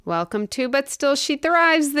Welcome to But Still She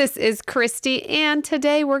Thrives. This is Christy, and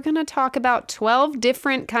today we're going to talk about 12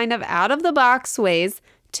 different kind of out-of-the-box ways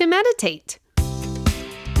to meditate.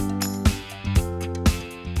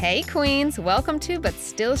 Hey queens, welcome to But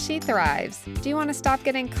Still She Thrives. Do you want to stop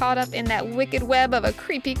getting caught up in that wicked web of a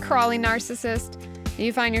creepy, crawly narcissist? Do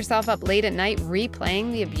you find yourself up late at night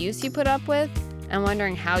replaying the abuse you put up with and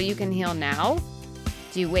wondering how you can heal now?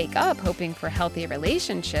 Do you wake up hoping for healthy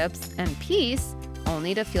relationships and peace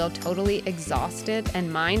only to feel totally exhausted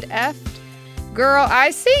and mind-effed? Girl,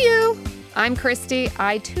 I see you! I'm Christy.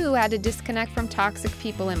 I too had to disconnect from toxic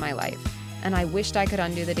people in my life, and I wished I could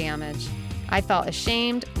undo the damage. I felt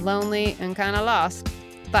ashamed, lonely, and kind of lost.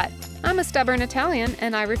 But I'm a stubborn Italian,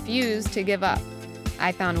 and I refused to give up.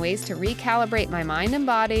 I found ways to recalibrate my mind and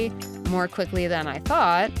body more quickly than I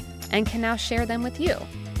thought, and can now share them with you.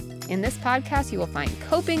 In this podcast, you will find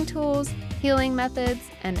coping tools, healing methods,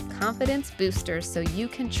 and confidence boosters so you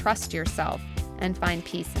can trust yourself and find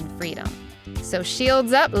peace and freedom. So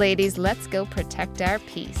shields up, ladies. Let's go protect our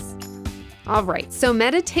peace. All right, so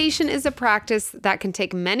meditation is a practice that can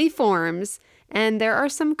take many forms, and there are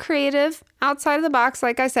some creative, outside of the box,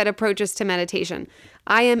 like I said, approaches to meditation.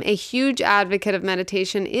 I am a huge advocate of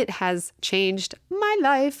meditation. It has changed my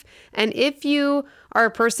life. And if you are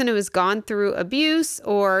a person who has gone through abuse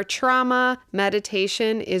or trauma,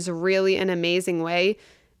 meditation is really an amazing way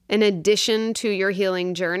in addition to your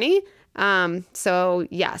healing journey. So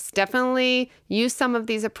yes, definitely use some of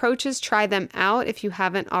these approaches. Try them out if you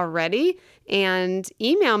haven't already, and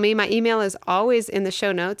email me. My email is always in the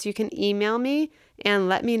show notes. You can email me and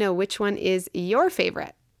let me know which one is your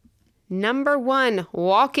favorite. Number 1,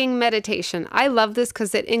 walking meditation. I love this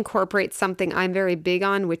because it incorporates something I'm very big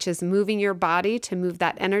on, which is moving your body to move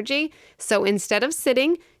that energy. So instead of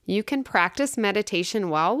sitting, you can practice meditation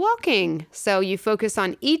while walking. So you focus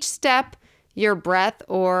on each step, your breath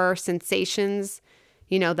or sensations,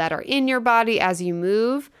 that are in your body as you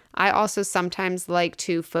move. I also sometimes like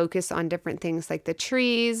to focus on different things like the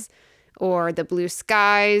trees or the blue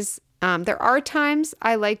skies. There are times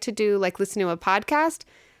I like to do listen to a podcast,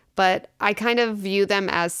 but I kind of view them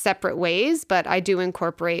as separate ways, but I do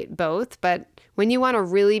incorporate both. But when you want to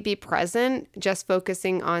really be present, just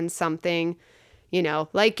focusing on something,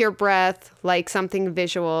 like your breath, like something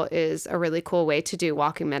visual is a really cool way to do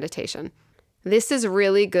walking meditation. This is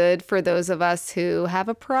really good for those of us who have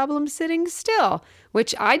a problem sitting still,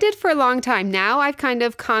 which I did for a long time. Now I've kind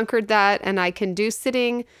of conquered that and I can do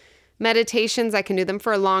sitting meditations. I can do them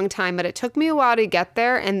for a long time, but it took me a while to get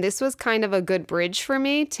there. And this was kind of a good bridge for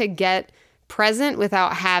me to get present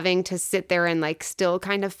without having to sit there and still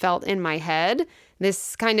kind of felt in my head.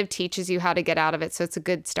 This kind of teaches you how to get out of it. So it's a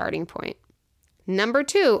good starting point. Number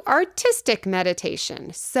 2, artistic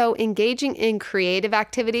meditation. So engaging in creative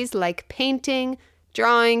activities like painting,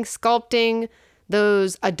 drawing, sculpting,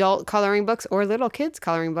 those adult coloring books or little kids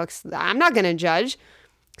coloring books. I'm not going to judge.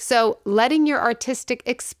 So letting your artistic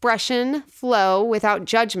expression flow without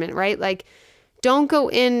judgment, right? Don't go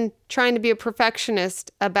in trying to be a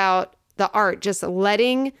perfectionist about the art, just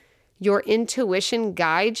letting your intuition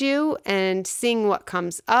guide you and seeing what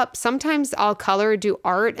comes up. Sometimes I'll color, do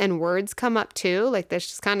art, and words come up too. This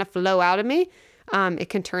just kind of flow out of me. It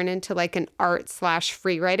can turn into an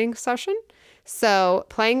art/free writing session. So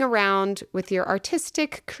playing around with your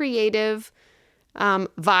artistic, creative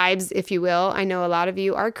vibes, if you will. I know a lot of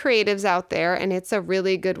you are creatives out there, and it's a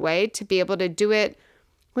really good way to be able to do it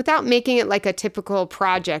without making it like a typical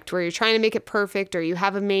project where you're trying to make it perfect or you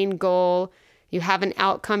have a main goal, you have an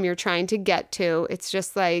outcome you're trying to get to. It's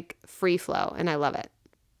just free flow, and I love it.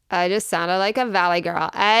 I just sounded like a valley girl.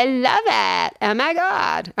 I love it. Oh my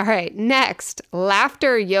God. All right, next,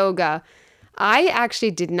 laughter yoga. I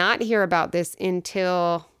actually did not hear about this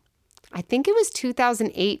until I think it was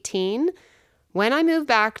 2018. When I moved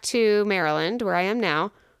back to Maryland, where I am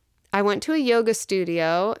now, I went to a yoga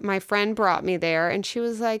studio. My friend brought me there and she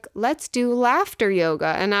was like, let's do laughter yoga.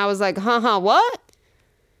 And I was like, what?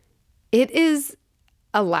 It is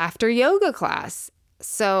a laughter yoga class.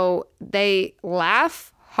 So they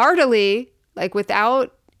laugh heartily,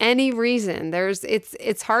 without any reason.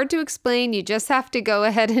 It's hard to explain. You just have to go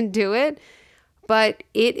ahead and do it. But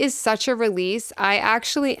it is such a release. I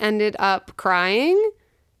actually ended up crying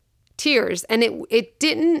tears, and it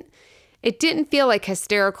didn't feel like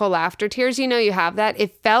hysterical laughter tears. You have that.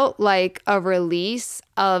 It felt like a release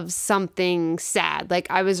of something sad.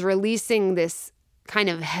 I was releasing this kind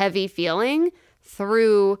of heavy feeling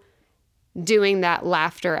through doing that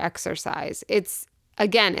laughter exercise. It's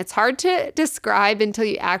hard to describe until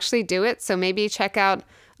you actually do it. So maybe check out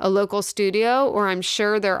a local studio, or I'm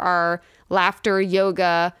sure there are laughter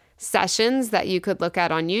yoga sessions that you could look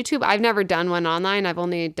at on YouTube. I've never done one online. I've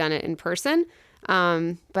only done it in person.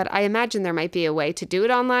 But I imagine there might be a way to do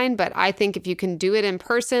it online. But I think if you can do it in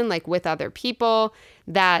person, like with other people,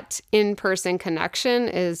 that in-person connection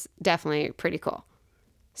is definitely pretty cool.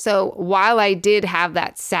 So while I did have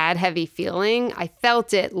that sad, heavy feeling, I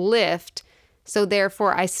felt it lift. So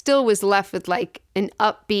therefore, I still was left with like an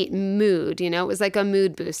upbeat mood. You know, it was like a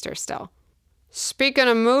mood booster still. Speaking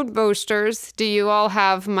of mood boosters, do you all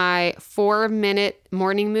have my 4-minute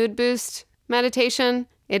morning mood boost meditation?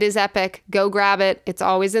 It is epic. Go grab it. It's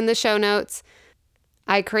always in the show notes.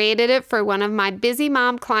 I created it for one of my busy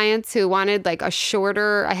mom clients who wanted like a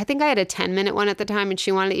shorter, I think I had a 10-minute one at the time, and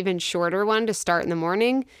she wanted an even shorter one to start in the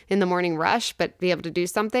morning rush, but be able to do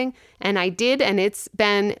something. And I did, and it's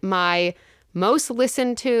been my most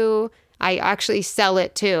listened to. I actually sell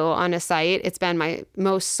it too on a site. It's been my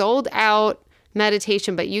most sold out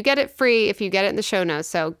meditation, but you get it free if you get it in the show notes.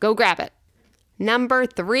 So go grab it. Number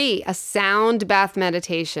 3, a sound bath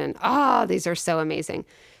meditation. Oh, these are so amazing.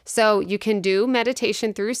 So you can do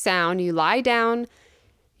meditation through sound. You lie down.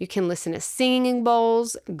 You can listen to singing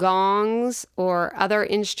bowls, gongs, or other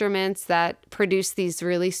instruments that produce these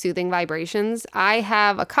really soothing vibrations. I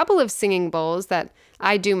have a couple of singing bowls that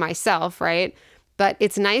I do myself, right? But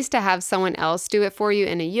it's nice to have someone else do it for you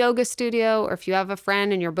in a yoga studio, or if you have a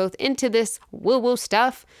friend and you're both into this woo-woo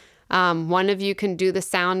stuff, one of you can do the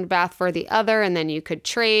sound bath for the other, and then you could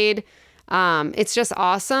trade. It's just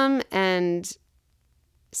awesome. And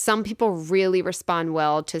some people really respond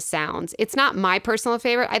well to sounds. It's not my personal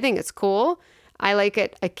favorite. I think it's cool. I like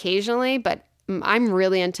it occasionally, but I'm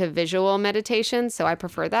really into visual meditation, so I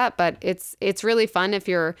prefer that. But it's really fun if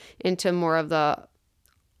you're into more of the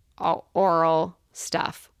oral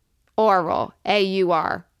stuff. Oral,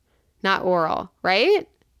 A-U-R, not oral, right?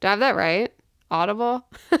 Do I have that right? Audible?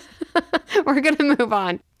 We're going to move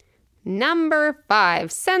on. Number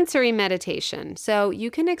 5, sensory meditation. So you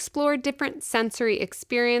can explore different sensory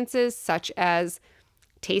experiences, such as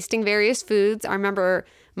tasting various foods. I remember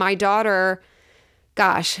my daughter,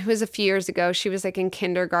 gosh, it was a few years ago. She was like in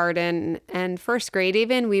kindergarten and first grade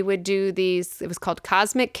even. We would do these, it was called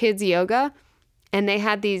Cosmic Kids Yoga. And they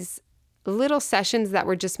had these little sessions that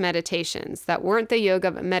were just meditations that weren't the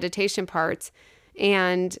yoga, but meditation parts.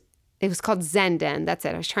 And it was called Zenden. That's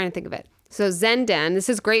it. I was trying to think of it. So Zenden, this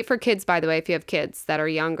is great for kids, by the way, if you have kids that are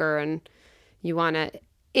younger and you want to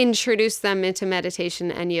introduce them into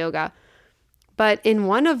meditation and yoga. But in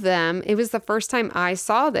one of them, it was the first time I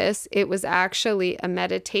saw this. It was actually a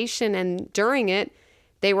meditation. And during it,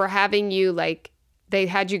 they were having you they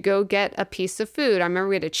had you go get a piece of food. I remember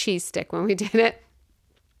we had a cheese stick when we did it.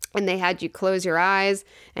 And they had you close your eyes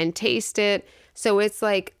and taste it. So it's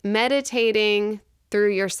like meditating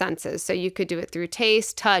through your senses. So you could do it through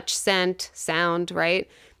taste, touch, scent, sound, right?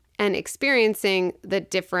 And experiencing the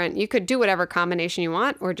different, you could do whatever combination you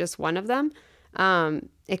want or just one of them.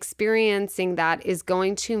 Experiencing that is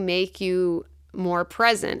going to make you more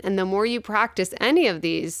present. And the more you practice any of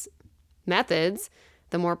these methods,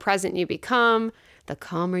 the more present you become, the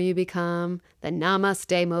calmer you become, the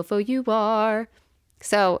namaste mofo you are.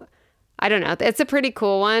 So I don't know. It's a pretty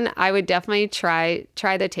cool one. I would definitely try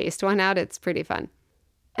the taste one out. It's pretty fun.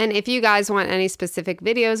 And if you guys want any specific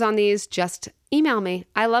videos on these, just email me.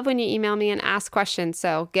 I love when you email me and ask questions.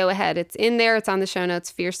 So go ahead. It's in there. It's on the show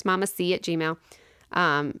notes,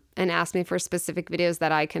 fiercemamac@gmail.com. And ask me for specific videos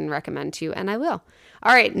that I can recommend to you, and I will.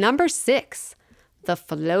 All right, number 6, the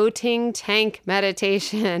floating tank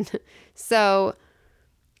meditation. So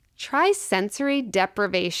try sensory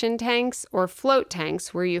deprivation tanks or float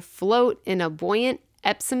tanks where you float in a buoyant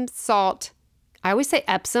Epsom salt. I always say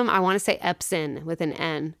Epsom. I want to say Epsom with an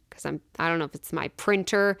N because I don't know if it's my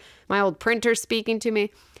old printer speaking to me.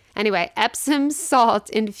 Anyway, Epsom salt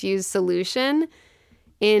infused solution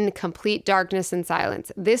in complete darkness and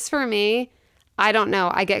silence. This for me, I don't know.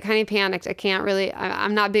 I get kind of panicked.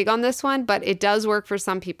 I'm not big on this one, but it does work for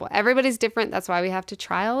some people. Everybody's different. That's why we have to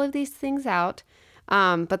try all of these things out.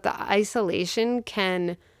 But the isolation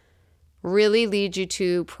can really lead you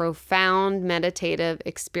to profound meditative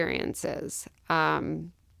experiences.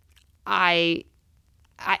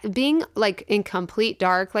 Being like in complete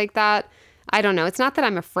dark like that, I don't know. It's not that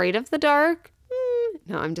I'm afraid of the dark.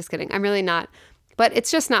 No, I'm just kidding. I'm really not. But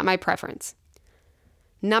it's just not my preference.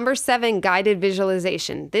 Number 7, guided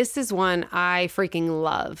visualization. This is one I freaking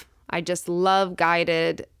love. I just love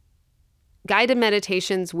guided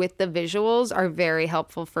meditations with the visuals are very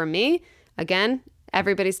helpful for me. Again,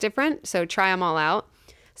 everybody's different, so try them all out.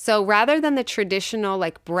 So rather than the traditional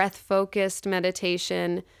like breath-focused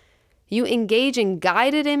meditation, you engage in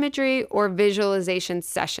guided imagery or visualization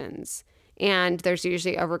sessions. And there's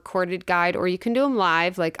usually a recorded guide, or you can do them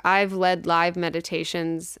live. Like I've led live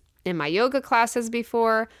meditations in my yoga classes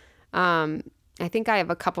before. I think I have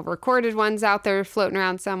a couple recorded ones out there floating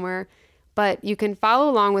around somewhere. But you can follow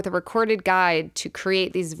along with a recorded guide to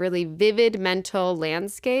create these really vivid mental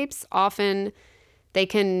landscapes. Often they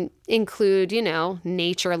can include,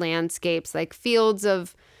 nature landscapes like fields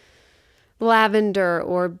of lavender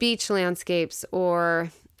or beach landscapes. Or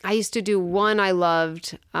I used to do one I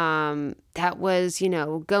loved that was,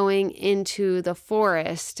 going into the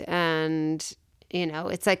forest, and,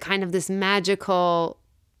 it's like kind of this magical,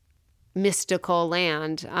 mystical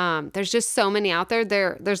land. There's just so many out there.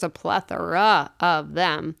 There's a plethora of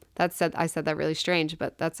them. I said that really strange,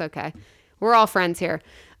 but that's okay. We're all friends here.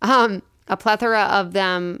 A plethora of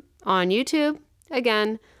them on YouTube.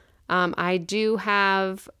 Again, I do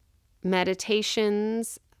have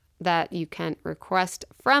meditations that you can request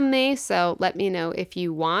from me. So let me know if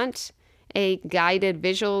you want a guided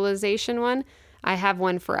visualization one. I have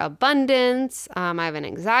one for abundance. I have an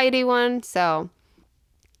anxiety one. So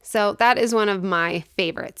that is one of my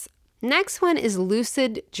favorites. Next one is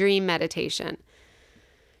lucid dream meditation.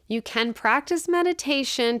 You can practice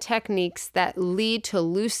meditation techniques that lead to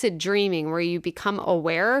lucid dreaming, where you become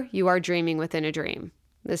aware you are dreaming within a dream.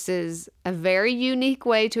 This is a very unique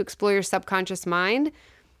way to explore your subconscious mind.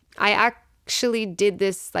 I actually did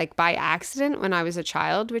this like by accident when I was a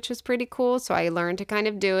child, which was pretty cool. So I learned to kind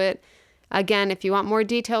of do it. Again, if you want more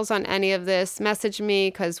details on any of this, message me,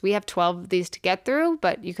 because we have 12 of these to get through,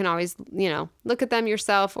 but you can always, look at them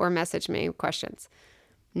yourself or message me with questions.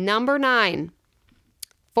 Number 9,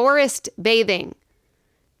 forest bathing.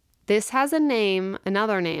 This has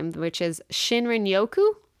another name, which is Shinrin-yoku.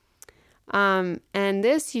 And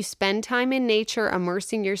this, you spend time in nature,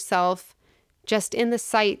 immersing yourself just in the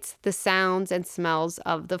sights, the sounds, and smells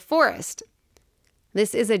of the forest.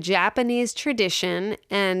 This is a Japanese tradition,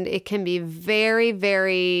 and it can be very,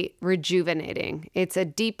 very rejuvenating. It's a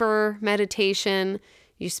deeper meditation.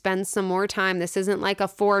 You spend some more time. This isn't like a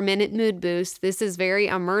 4-minute mood boost. This is very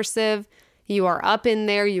immersive. You are up in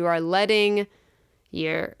there. You are letting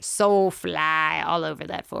your soul fly all over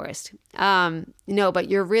that forest. But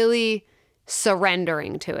you're really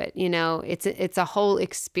surrendering to it. It's a whole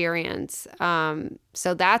experience.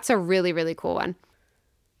 So that's a really, really cool one.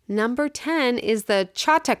 Number 10 is the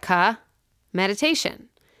Chataka meditation.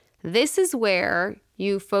 This is where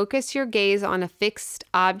you focus your gaze on a fixed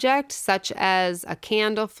object, such as a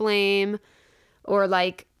candle flame or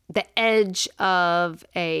like the edge of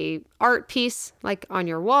a art piece, like on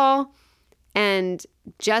your wall. And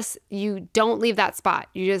just, you don't leave that spot.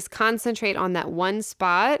 You just concentrate on that one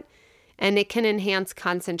spot, and it can enhance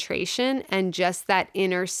concentration and just that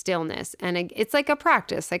inner stillness. And it's like a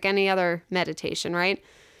practice, like any other meditation, right?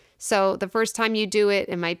 So the first time you do it,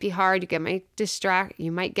 it might be hard.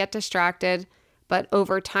 You might get distracted. But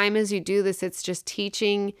over time, as you do this, it's just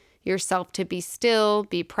teaching yourself to be still,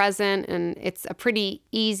 be present. And it's a pretty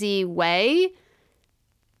easy way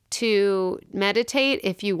to meditate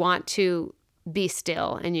if you want to be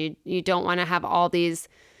still and you don't want to have all this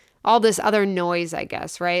other noise, I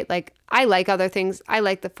guess, right? Like, I like other things. I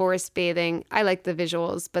like the forest bathing. I like the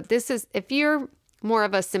visuals. But this is, if you're more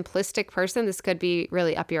of a simplistic person, this could be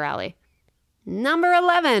really up your alley. Number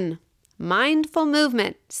 11, mindful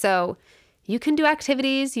movement. So you can do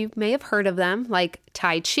activities, you may have heard of them, like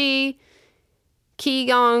Tai Chi,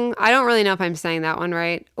 Qigong. I don't really know if I'm saying that one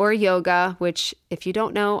right. Or yoga, which, if you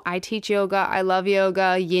don't know, I teach yoga. I love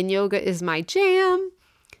yoga. Yin yoga is my jam,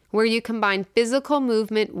 where you combine physical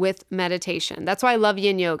movement with meditation. That's why I love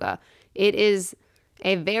yin yoga. It is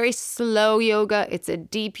a very slow yoga. It's a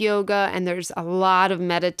deep yoga, and there's a lot of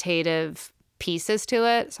meditative pieces to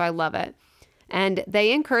it. So I love it. And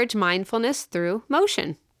they encourage mindfulness through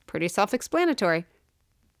motion. Pretty self-explanatory.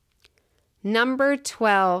 Number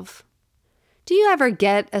 12. Do you ever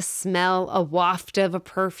get a smell, a waft of a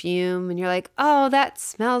perfume, and you're like, oh, that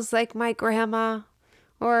smells like my grandma,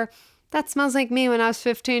 or that smells like me when I was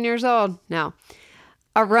 15 years old? No.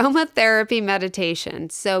 Aromatherapy meditation.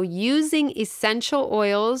 So using essential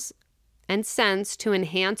oils and scents to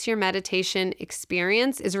enhance your meditation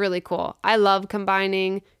experience is really cool. I love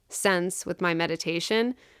combining scents with my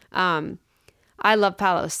meditation. I love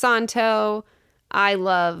Palo Santo. I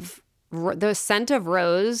love the scent of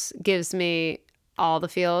rose gives me all the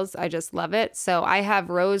feels. I just love it. So I have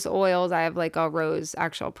rose oils. I have like a rose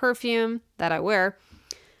actual perfume that I wear.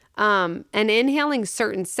 And inhaling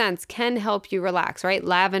certain scents can help you relax, right?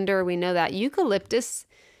 Lavender, we know that. Eucalyptus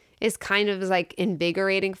is kind of like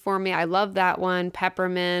invigorating for me. I love that one.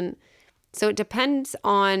 Peppermint. So it depends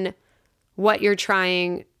on what you're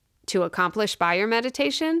trying to accomplish by your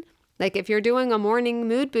meditation. Like if you're doing a morning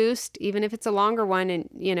mood boost, even if it's a longer one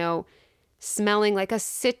and, smelling like a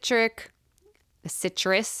citrus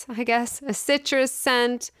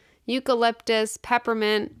scent, eucalyptus,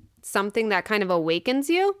 peppermint, something that kind of awakens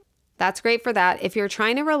you. That's great for that. If you're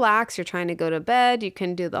trying to relax, you're trying to go to bed, you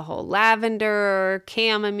can do the whole lavender,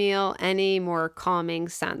 chamomile, any more calming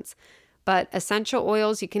scents. But essential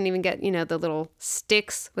oils, you can even get, the little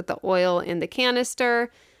sticks with the oil in the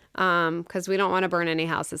canister, because we don't want to burn any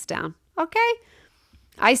houses down. Okay?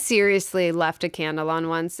 I seriously left a candle on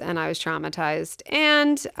once and I was traumatized,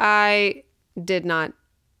 and I did not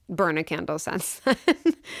burn a candle since then.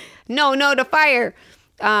 No to fire.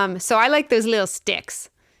 So I like those little sticks.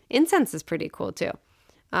 Incense is pretty cool too.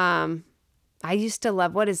 I used to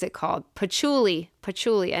love, what is it called? Patchouli.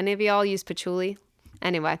 Any of y'all use patchouli?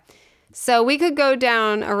 Anyway, so we could go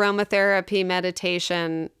down aromatherapy,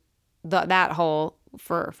 meditation, that hole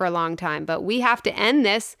for a long time, but we have to end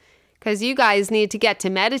this because you guys need to get to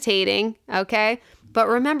meditating, okay? But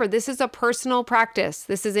remember, this is a personal practice.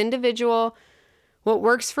 This is individual. What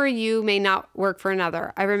works for you may not work for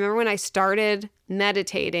another. I remember when I started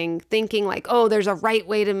meditating, thinking like, oh, there's a right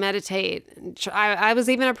way to meditate. I was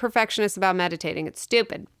even a perfectionist about meditating. It's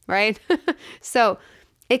stupid, right? So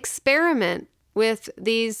experiment with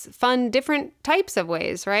these fun, different types of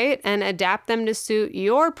ways, right? And adapt them to suit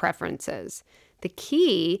your preferences. The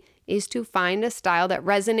key is to find a style that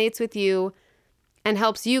resonates with you and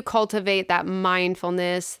helps you cultivate that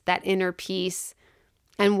mindfulness, that inner peace,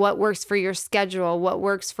 and what works for your schedule, what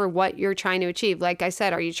works for what you're trying to achieve. Like I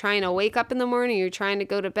said, are you trying to wake up in the morning? Or you're trying to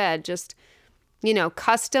go to bed? Just,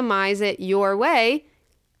 customize it your way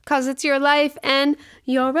because it's your life and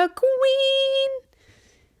you're a queen.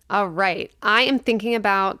 All right. I am thinking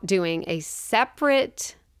about doing a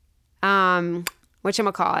separate,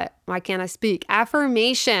 whatchamacallit? Why can't I speak?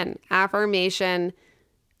 Affirmation.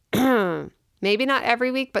 Maybe not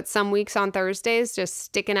every week, but some weeks on Thursdays, just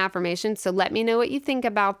stick an affirmation. So let me know what you think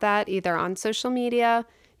about that, either on social media.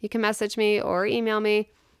 You can message me or email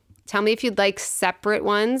me. Tell me if you'd like separate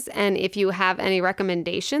ones. And if you have any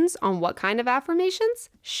recommendations on what kind of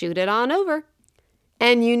affirmations, shoot it on over.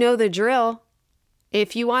 And you know the drill.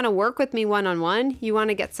 If you want to work with me one-on-one, you want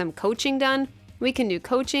to get some coaching done, we can do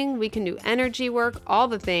coaching, we can do energy work, all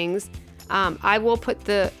the things. I will put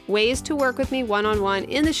the ways to work with me one-on-one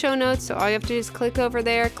in the show notes. So all you have to do is click over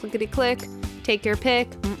there, clickety-click, take your pick.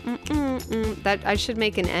 That I should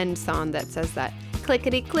make an end song that says that.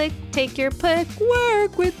 Clickety-click, take your pick,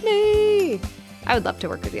 work with me. I would love to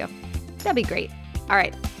work with you. That'd be great. All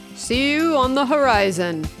right. See you on the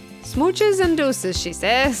horizon. Smooches and deuces, she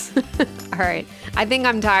says. All right. I think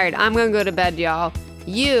I'm tired. I'm going to go to bed, y'all.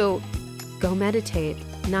 You go meditate.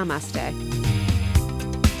 Namaste.